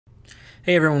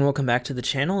Hey everyone, welcome back to the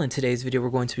channel. In today's video, we're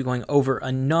going to be going over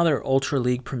another Ultra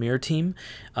League Premier team.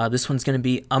 This one's going to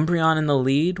be Umbreon in the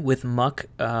lead with Muck,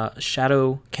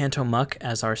 Shadow Kanto Muck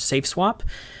as our safe swap.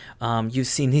 You've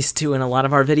seen these two in a lot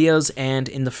of our videos, and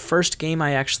in the first game,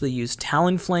 I actually used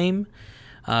Talonflame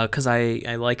because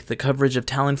I like the coverage of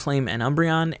Talonflame and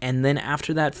Umbreon. And then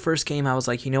after that first game, I was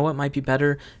like, you know what might be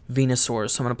better? Venusaur.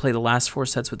 So I'm going to play the last four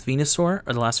sets with Venusaur,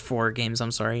 or the last four games,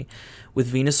 I'm sorry,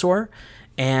 with Venusaur.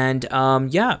 And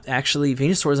yeah, actually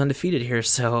Venusaur is undefeated here,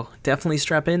 so definitely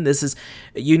strap in. This is,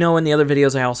 you know, in the other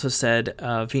videos I also said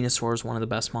Venusaur is one of the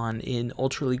best mon in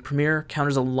Ultra League Premier.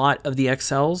 Counters a lot of the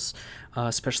XLs,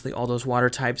 especially all those water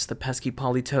types, the pesky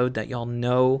Politoed that y'all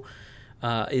know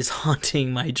is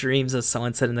haunting my dreams, as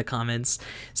someone said in the comments.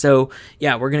 So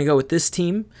yeah, we're going to go with this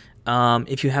team.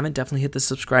 If you haven't, definitely hit the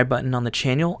subscribe button on the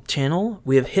channel.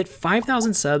 We have hit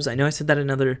 5,000 subs. I know I said that in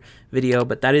another video,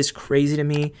 but that is crazy to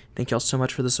me. Thank y'all so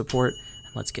much for the support.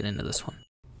 And let's get into this one.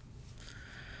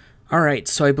 Alright,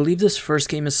 so I believe this first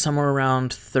game is somewhere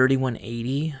around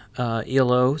 3180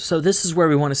 ELO. So this is where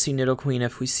we want to see Nidoqueen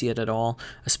if we see it at all,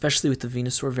 especially with the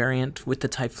Venusaur variant, with the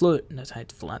Typhlosion,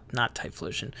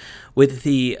 with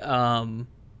the, oh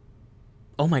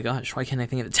my gosh, why can't I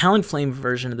think of it? Talonflame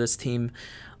version of this team.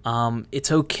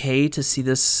 It's okay to see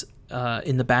this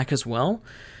in the back as well.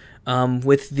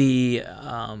 With the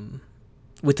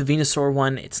Venusaur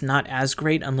one, it's not as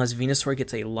great unless Venusaur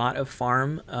gets a lot of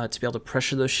farm to be able to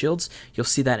pressure those shields. You'll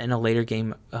see that in a later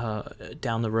game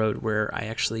down the road where I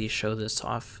actually show this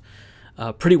off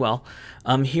pretty well.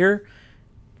 Here,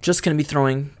 just going to be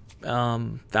throwing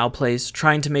foul plays,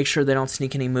 trying to make sure they don't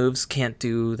sneak any moves. Can't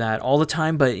do that all the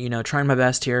time, but, you know, trying my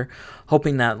best here,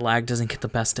 hoping that lag doesn't get the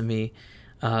best of me.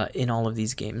 In all of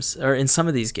these games, or in some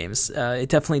of these games. It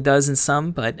definitely does in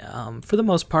some, but for the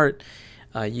most part,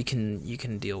 you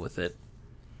can deal with it.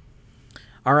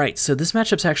 All right, so this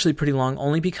matchup's actually pretty long,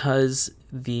 only because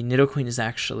the Nidoqueen is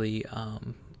actually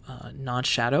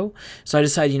non-shadow. So I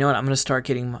decided, you know what, I'm gonna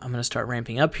start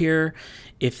ramping up here.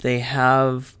 If they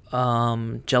have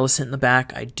Jellicent in the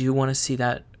back, I do want to see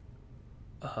that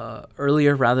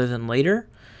earlier rather than later.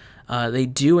 They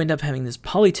do end up having this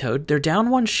Politoed. They're down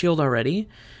one shield already.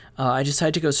 I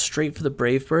decided to go straight for the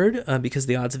Brave Bird because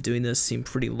the odds of doing this seem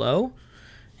pretty low,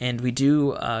 and we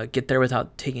do get there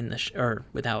without taking the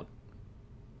without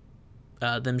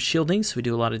them shielding. So we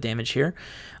do a lot of damage here.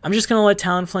 I'm just gonna let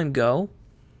Talonflame go.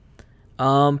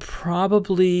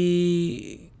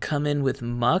 Probably come in with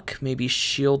Muck, maybe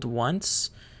shield once,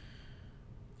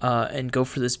 and go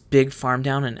for this big farm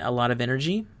down and a lot of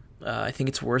energy. I think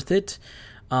it's worth it.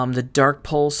 The Dark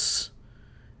Pulse.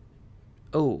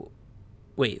 Oh,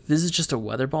 wait. This is just a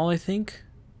Weather Ball, I think.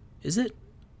 Is it?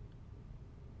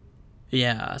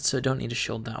 Yeah, so don't need to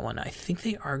shield that one. I think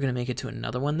they are going to make it to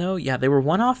another one, though. Yeah, they were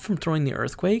one off from throwing the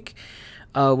Earthquake,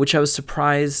 which I was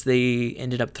surprised they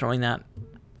ended up throwing that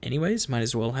anyways. Might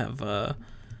as well have...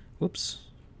 whoops.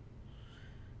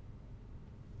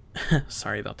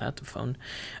 Sorry about that, the phone.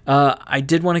 I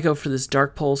did want to go for this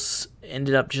Dark Pulse.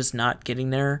 Ended up just not getting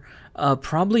there.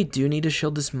 Probably do need to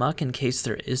shield this Muck in case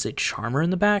there is a Charmer in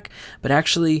the back, but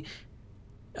actually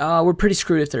we're pretty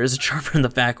screwed if there is a Charmer in the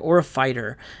back or a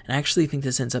Fighter, and I actually think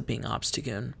this ends up being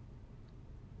Obstagoon.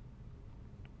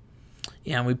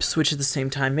 Yeah, and we switch at the same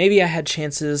time. Maybe I had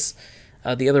chances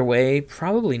the other way.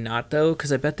 Probably not, though,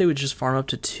 because I bet they would just farm up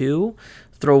to 2,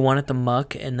 throw one at the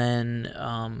Muck, and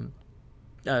then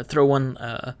throw one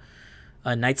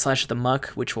a Night Slash at the Muck,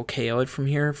 which will KO it from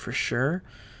here for sure.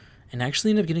 And actually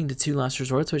end up getting to 2 Last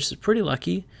Resorts, which is pretty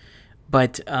lucky.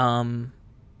 But, yeah,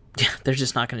 they're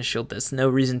just not going to shield this. No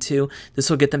reason to. This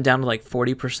will get them down to like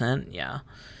 40%. Yeah.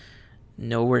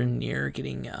 Nowhere near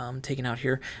getting taken out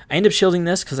here. I end up shielding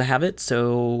this because I have it,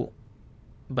 so...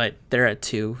 But they're at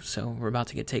 2, so we're about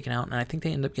to get taken out. And I think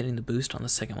they end up getting the boost on the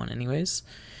second one anyways.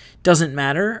 Doesn't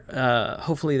matter.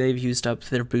 Hopefully they've used up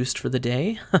their boost for the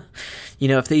day. You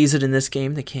know, if they use it in this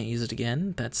game, they can't use it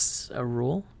again. That's a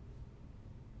rule,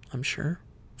 I'm sure.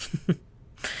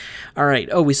 All right.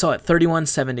 Oh, we saw it.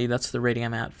 3170. That's the rating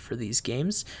I'm at for these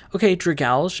games. Okay,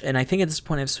 Dragalge. And I think at this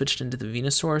point I've switched into the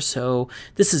Venusaur. So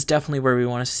this is definitely where we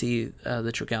want to see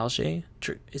the Dragalge.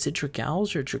 Is it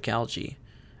Dragalge or Dragalge?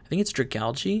 I think it's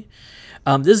Dragalge.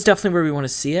 This is definitely where we want to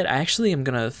see it. I actually am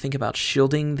going to think about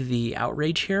shielding the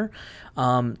Outrage here.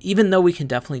 Even though we can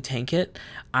definitely tank it,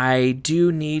 I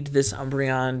do need this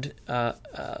Umbreon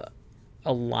a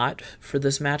lot for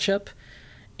this matchup.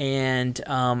 And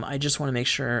I just want to make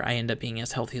sure I end up being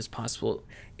as healthy as possible.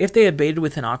 If they had baited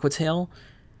with an Aqua Tail,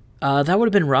 that would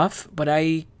have been rough, but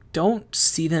I don't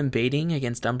see them baiting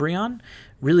against Umbreon.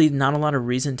 Really not a lot of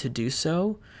reason to do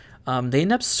so. They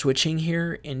end up switching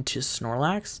here into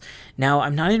Snorlax. Now,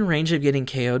 I'm not in range of getting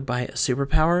KO'd by a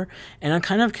superpower, and I'm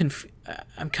kind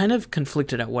of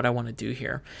conflicted at what I want to do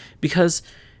here, because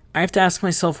I have to ask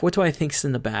myself, what do I think is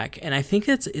in the back? And I think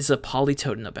it's a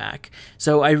Politoed in the back.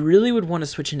 So I really would want to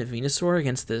switch into Venusaur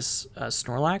against this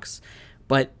Snorlax,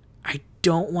 but I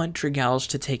don't want Legaue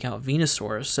to take out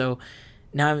Venusaur. So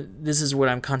now this is what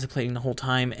I'm contemplating the whole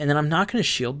time, and then I'm not going to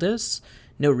shield this.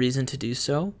 No reason to do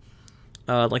so.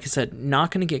 Like I said, not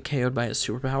going to get KO'd by a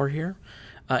superpower here.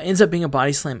 Ends up being a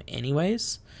body slam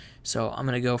anyways. So I'm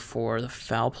going to go for the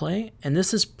foul play. And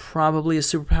this is probably a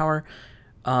superpower.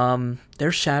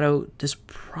 Their Shadow, this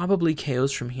probably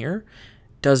KOs from here.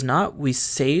 Does not. We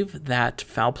save that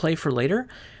foul play for later.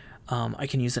 I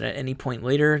can use it at any point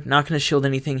later. Not going to shield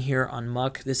anything here on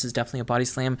Muck. This is definitely a body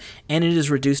slam. And it is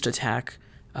reduced attack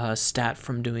stat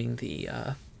from doing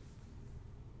the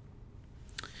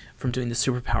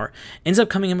superpower. Ends up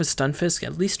coming in with Stunfisk.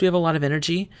 At least we have a lot of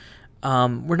energy.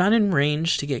 We're not in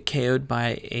range to get KO'd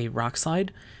by a Rock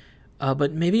Slide,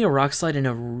 but maybe a Rock Slide in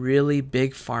a really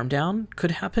big farm down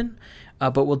could happen,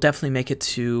 but we'll definitely make it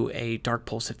to a Dark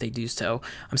Pulse if they do so.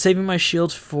 I'm saving my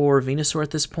shield for Venusaur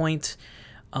at this point.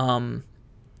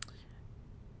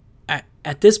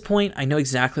 At this point, I know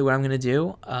exactly what I'm going to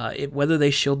do. Whether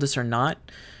they shield this or not,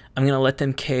 I'm going to let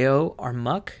them KO our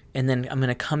Muck, and then I'm going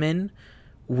to come in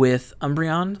with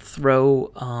Umbreon,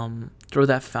 throw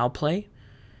that foul play,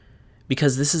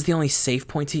 because this is the only safe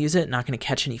point to use it. Not going to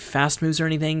catch any fast moves or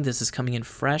anything. This is coming in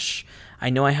fresh. I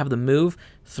know I have the move.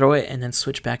 Throw it and then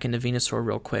switch back into Venusaur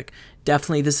real quick.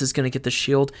 Definitely this is going to get the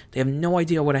shield. They have no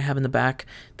idea what I have in the back.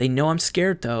 They know I'm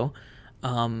scared though.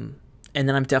 And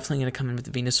then I'm definitely going to come in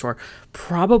with the Venusaur.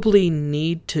 Probably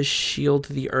need to shield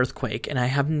the Earthquake, and I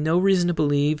have no reason to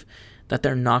believe that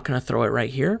they're not going to throw it right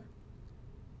here.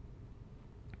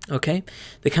 Okay,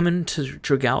 they come into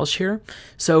Legaue here.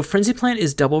 So Frenzy Plant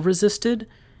is double resisted,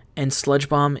 and Sludge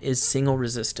Bomb is single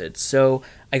resisted. So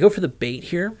I go for the bait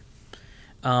here.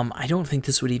 I don't think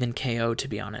this would even KO, to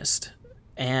be honest.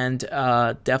 And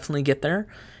definitely get there.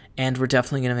 And we're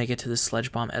definitely going to make it to the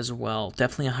Sludge Bomb as well.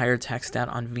 Definitely a higher attack stat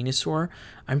on Venusaur.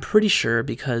 I'm pretty sure,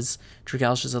 because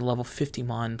Legaue is a level 50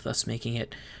 mon, thus making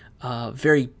it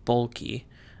very bulky.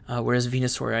 Whereas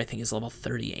Venusaur, I think, is level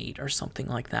 38 or something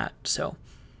like that. So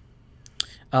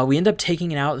we end up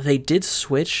taking it out. They did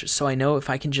switch, so I know if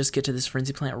I can just get to this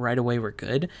Frenzy Plant right away, we're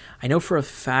good. I know for a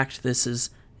fact this is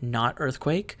not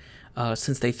Earthquake,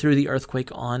 since they threw the Earthquake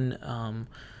on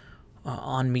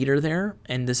meter there,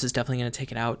 and this is definitely going to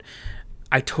take it out.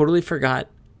 I totally forgot.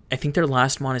 I think their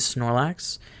last mon is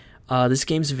Snorlax. This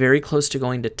game's very close to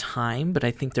going to time, but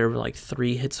I think they're like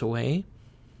 3 hits away.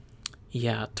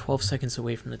 Yeah, 12 seconds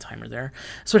away from the timer there.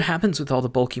 That's what happens with all the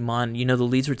bulky mon. You know, the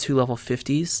leads were 2 level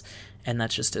 50s, and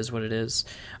that just is what it is.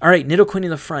 All right, Nidoqueen in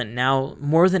the front. Now,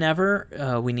 more than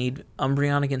ever, we need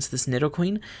Umbreon against this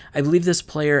Nidoqueen. I believe this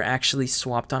player actually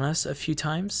swapped on us a few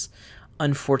times.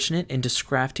 Unfortunate and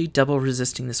Discrafty, double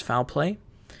resisting this foul play.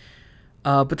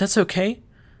 But that's okay.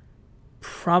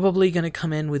 Probably going to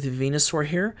come in with Venusaur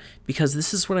here, because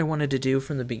this is what I wanted to do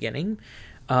from the beginning.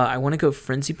 I want to go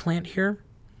Frenzy Plant here.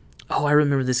 Oh, I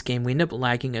remember this game. We end up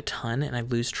lagging a ton, and I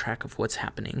lose track of what's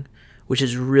happening, which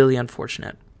is really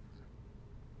unfortunate.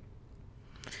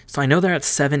 So I know they're at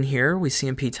 7 here. We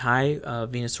CMP tie.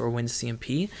 Venusaur wins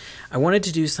CMP. I wanted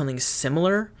to do something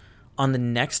similar on the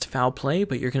next foul play,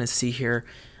 but you're going to see here,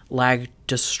 lag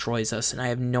destroys us, and I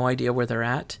have no idea where they're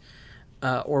at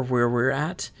or where we're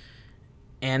at.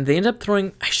 And they end up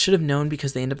throwing, I should have known,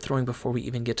 because they end up throwing before we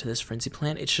even get to this Frenzy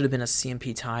Plant. It should have been a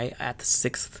CMP tie at the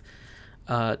 6th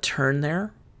turn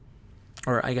there,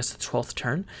 or I guess the 12th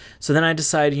turn. So then I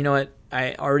decide, you know what,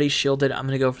 I already shielded. I'm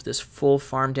going to go for this full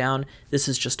farm down. This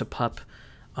is just a pup.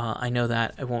 I know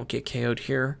that I won't get KO'd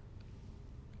here.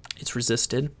 It's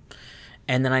resisted.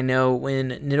 And then I know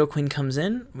when Nidoqueen comes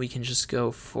in, we can just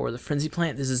go for the Frenzy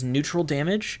Plant. This is neutral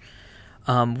damage.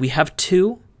 We have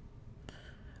 2.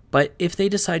 But if they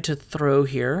decide to throw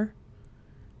here,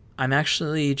 I'm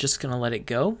actually just going to let it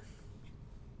go.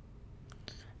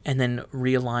 And then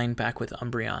realign back with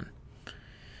Umbreon.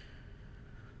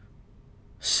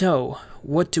 So,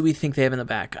 what do we think they have in the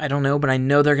back? I don't know, but I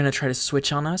know they're going to try to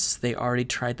switch on us. They already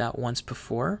tried that once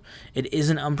before. It is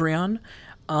an Umbreon.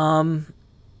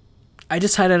 I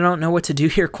decided I don't know what to do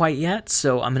here quite yet,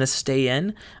 so I'm going to stay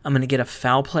in. I'm going to get a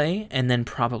foul play, and then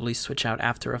probably switch out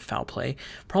after a foul play.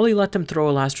 Probably let them throw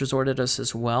a last resort at us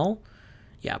as well.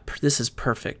 Yeah, this is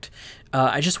perfect.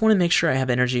 I just want to make sure I have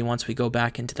energy once we go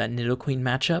back into that Nidoqueen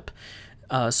matchup.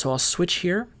 So I'll switch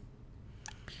here.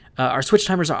 Our switch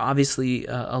timers are obviously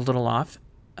a little off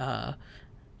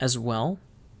as well.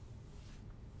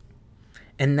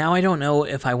 And now I don't know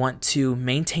if I want to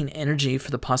maintain energy for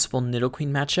the possible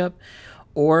Nidoqueen matchup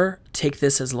or take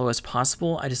this as low as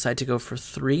possible. I decide to go for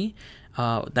 3.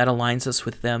 That aligns us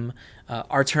with them.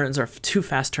 Our turns are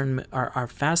our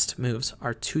fast moves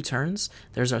are 2 turns.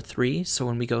 There's our 3. So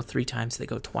when we go 3 times, they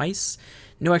go twice.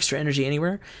 No extra energy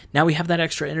anywhere. Now we have that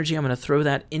extra energy. I'm going to throw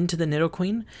that into the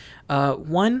Nidoqueen.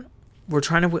 We're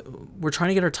trying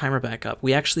to get our timer back up.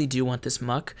 We actually do want this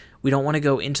Muck. We don't want to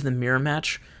go into the mirror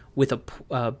match with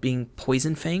a being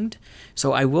poison fanged.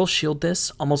 So I will shield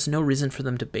this. Almost no reason for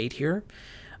them to bait here.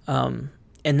 And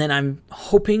then I'm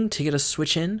hoping to get a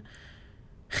switch in.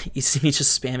 You see me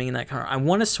just spamming in that corner. I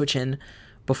want to switch in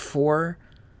before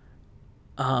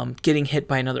getting hit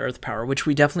by another Earth Power, which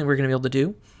we definitely were going to be able to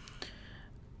do.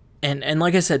 And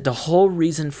like I said, the whole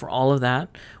reason for all of that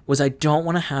was I don't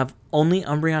want to have only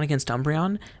Umbreon against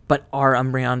Umbreon, but our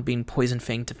Umbreon being Poison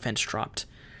Fang defense dropped.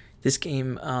 This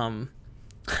game,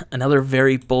 another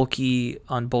very bulky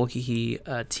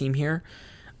team here.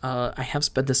 I have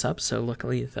sped this up, so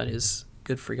luckily that is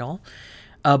good for y'all.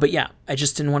 But yeah, I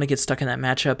just didn't want to get stuck in that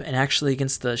matchup. And actually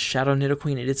against the Shadow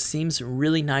Nidoqueen, it seems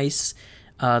really nice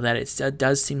that it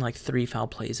does seem like 3 foul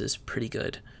plays is pretty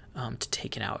good to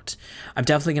take it out. I'm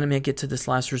definitely going to make it to this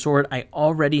last resort. I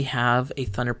already have a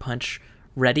Thunder Punch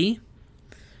ready.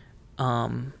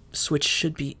 Switch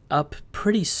should be up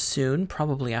pretty soon,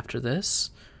 probably after this.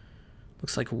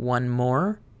 Looks like 1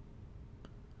 more.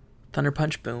 Thunder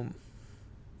Punch, boom.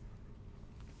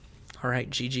 All right,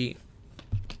 GG.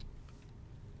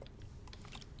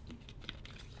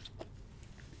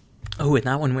 Oh, and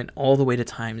that one went all the way to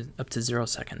time, up to 0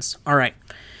 seconds. All right.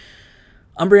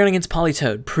 Umbreon against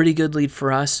Politoed. Pretty good lead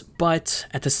for us, but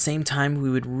at the same time, we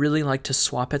would really like to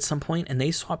swap at some point, and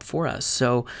they swap for us.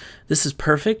 So this is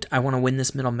perfect. I want to win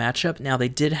this middle matchup. Now, they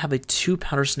did have a 2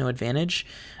 Powder Snow advantage.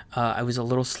 I was a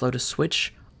little slow to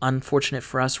switch. Unfortunate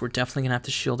for us, we're definitely going to have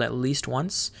to shield at least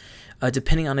once,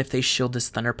 depending on if they shield this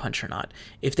Thunder Punch or not.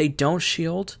 If they don't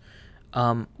shield,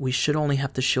 we should only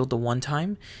have to shield the 1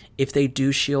 time. If they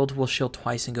do shield, we'll shield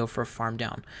twice and go for a farm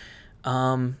down.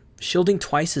 Shielding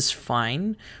twice is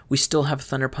fine. We still have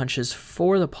Thunder Punches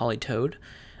for the Politoed.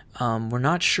 We're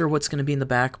not sure what's going to be in the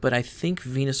back, but I think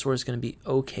Venusaur is going to be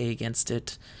okay against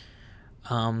it.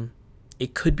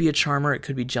 It could be a Charmer. It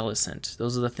could be Jellicent.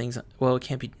 Those are the things. Well, it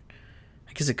can't be.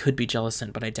 I guess it could be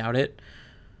Jellicent, but I doubt it.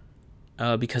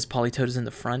 Because Politoed is in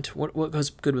the front. What goes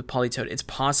good with Politoed? It's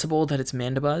possible that it's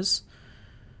Mandibuzz.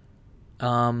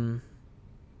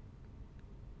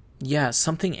 Yeah,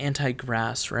 something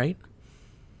anti-grass, right?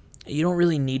 You don't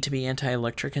really need to be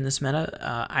anti-electric in this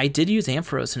meta. I did use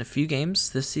Ampharos in a few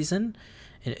games this season.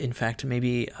 In fact,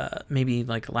 maybe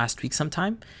like last week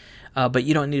sometime. But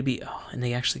you don't need to be... Oh, and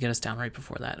they actually get us down right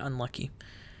before that. Unlucky.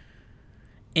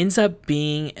 Ends up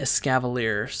being a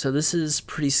Escavalier. So this is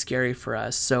pretty scary for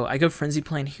us. So I go Frenzy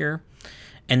Plant here.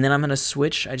 And then I'm going to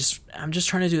switch. I'm just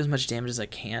trying to do as much damage as I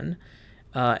can.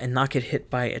 And not get hit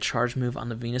by a charge move on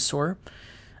the Venusaur.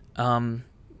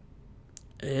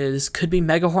 This could be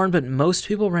Mega Horn, but most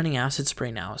people are running Acid Spray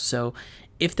now. So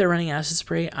if they're running Acid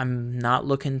Spray, I'm not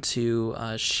looking to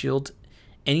shield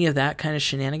any of that kind of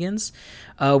shenanigans.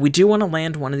 We do want to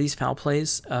land one of these foul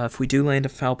plays. If we do land a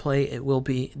foul play,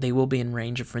 they will be in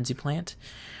range of Frenzy Plant.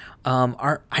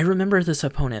 I remember this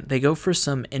opponent. They go for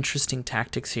some interesting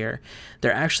tactics here.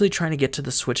 They're actually trying to get to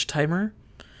the switch timer,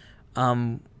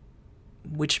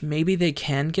 which maybe they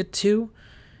can get to.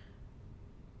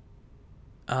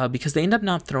 Because they end up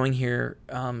not throwing here.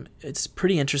 It's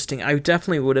pretty interesting. I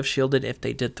definitely would have shielded if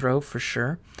they did throw, for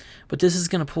sure. But this is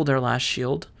going to pull their last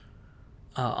shield,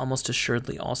 almost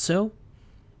assuredly also.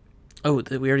 Oh,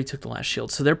 we already took the last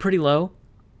shield. So they're pretty low.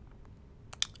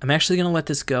 I'm actually going to let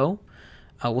this go.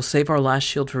 We'll save our last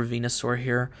shield for Venusaur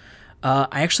here.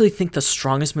 I actually think the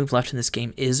strongest move left in this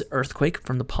game is Earthquake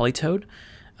from the Politoed.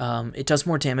 It does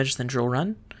more damage than Drill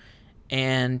Run.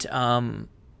 And...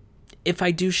 if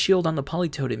I do shield on the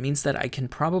Politoed, it means that I can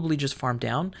probably just farm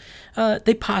down.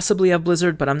 They possibly have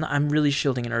Blizzard, but I'm really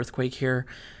shielding an Earthquake here.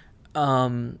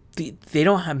 They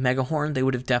don't have Mega Horn. They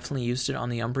would have definitely used it on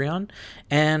the Umbreon.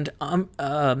 And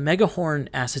Mega Horn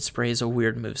Acid Spray is a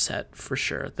weird moveset for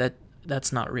sure.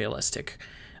 That's not realistic.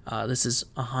 This is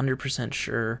 100%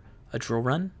 sure a Drill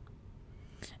Run.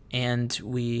 And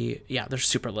they're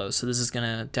super low, so this is going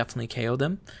to definitely KO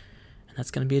them. And that's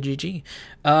going to be a GG.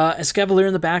 Escavalier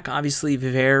in the back, obviously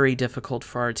very difficult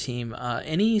for our team.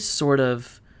 Any sort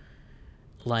of,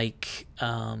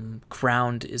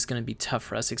 ground is going to be tough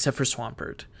for us, except for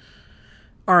Swampert.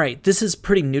 All right, this is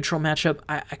pretty neutral matchup.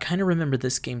 I kind of remember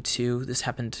this game, too. This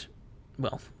happened,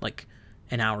 well, like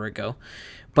an hour ago.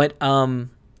 But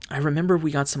I remember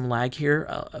we got some lag here,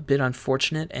 a bit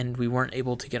unfortunate, and we weren't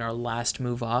able to get our last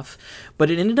move off.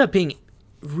 But it ended up being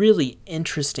really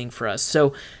interesting for us.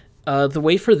 So the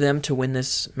way for them to win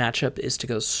this matchup is to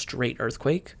go straight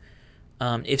Earthquake.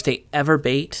 If they ever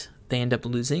bait, they end up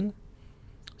losing.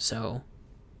 So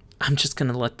I'm just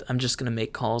gonna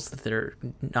make calls that they're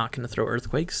not gonna throw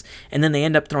Earthquakes, and then they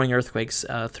end up throwing Earthquakes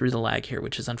through the lag here,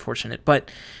 which is unfortunate.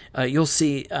 But you'll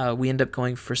see we end up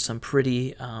going for some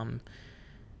pretty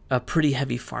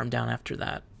heavy farm down after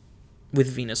that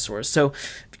with Venusaur. So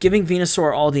giving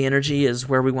Venusaur all the energy is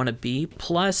where we want to be.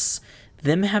 Plus,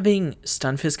 them having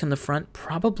Stunfisk in the front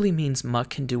probably means Muck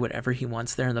can do whatever he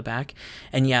wants there in the back.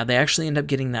 And yeah, they actually end up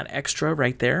getting that extra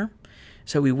right there.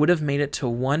 So we would have made it to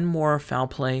one more foul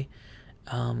play,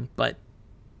 but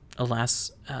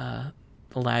alas, the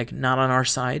lag not on our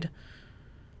side.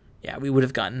 Yeah, we would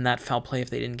have gotten that foul play if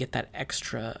they didn't get that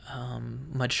extra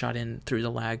mud shot in through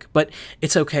the lag. But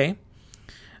it's okay.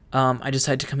 I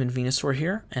decided to come in Venusaur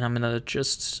here, and I'm going to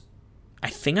just... I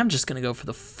think I'm just going to go for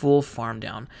the full farm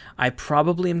down. I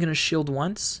probably am going to shield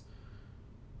once.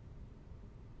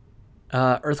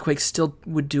 Earthquake still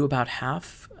would do about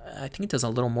half. I think it does a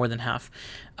little more than half.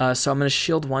 So I'm going to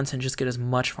shield once and just get as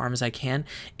much farm as I can.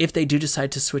 If they do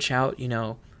decide to switch out, you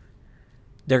know,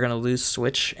 they're going to lose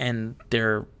switch, and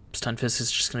their Stunfisk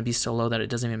is just going to be so low that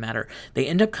it doesn't even matter. They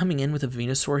end up coming in with a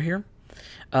Venusaur here.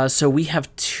 So we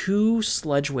have 2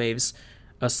 Sludge Waves,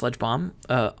 a Sludge Bomb,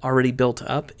 already built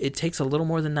up. It takes a little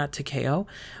more than that to KO,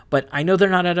 but I know they're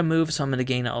not out of move, so I'm going to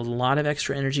gain a lot of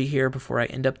extra energy here before I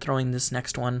end up throwing this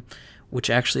next one, which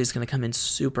actually is going to come in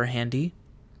super handy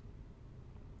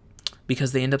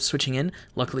because they end up switching in.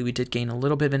 Luckily, we did gain a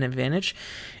little bit of an advantage.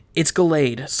 It's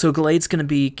Gallade, so Gallade's going to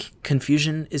be...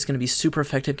 Confusion is going to be super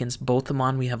effective against both the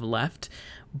Mon we have left,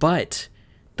 but...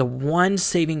 The one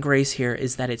saving grace here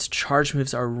is that its charge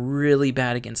moves are really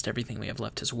bad against everything we have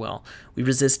left as well. We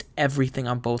resist everything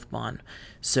on both Mon.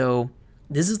 So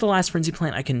this is the last Frenzy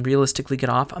Plant I can realistically get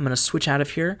off. I'm going to switch out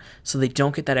of here so they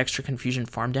don't get that extra Confusion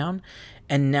farm down.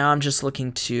 And now I'm just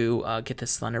looking to get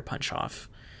this Thunder Punch off.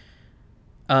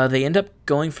 They end up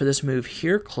going for this move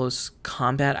here, Close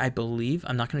Combat, I believe.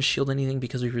 I'm not going to shield anything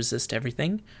because we resist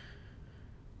everything.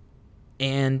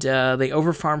 And they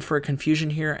overfarm for a Confusion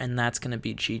here, and that's going to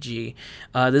be GG.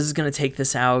 This is going to take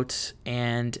this out,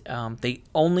 and they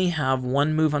only have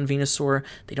one move on Venusaur.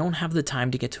 They don't have the time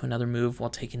to get to another move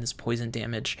while taking this poison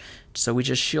damage. So we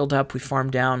just shield up, we farm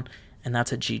down, and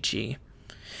that's a GG.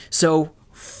 So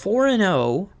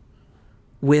 4-0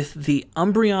 with the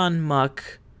Umbreon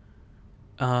Muck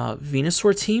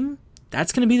Venusaur team.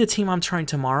 That's going to be the team I'm trying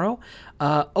tomorrow.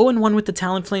 0-1 with the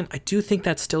Talonflame. I do think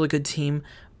that's still a good team.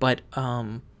 But,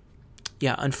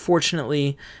 yeah,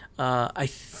 unfortunately, I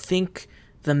think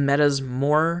the meta's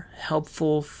more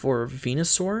helpful for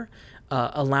Venusaur.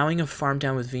 Allowing a farm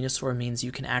down with Venusaur means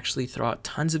you can actually throw out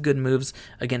tons of good moves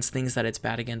against things that it's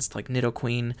bad against, like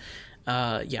Nidoqueen,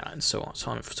 yeah, and so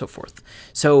on and so forth.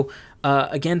 So,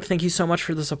 again, thank you so much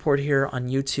for the support here on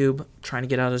YouTube. I'm trying to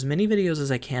get out as many videos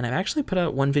as I can. I've actually put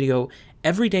out one video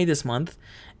every day this month.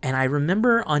 And I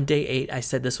remember on day 8, I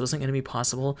said this wasn't going to be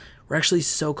possible. We're actually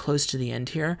so close to the end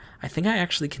here. I think I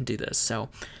actually can do this. So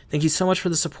thank you so much for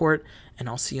the support, and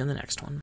I'll see you in the next one.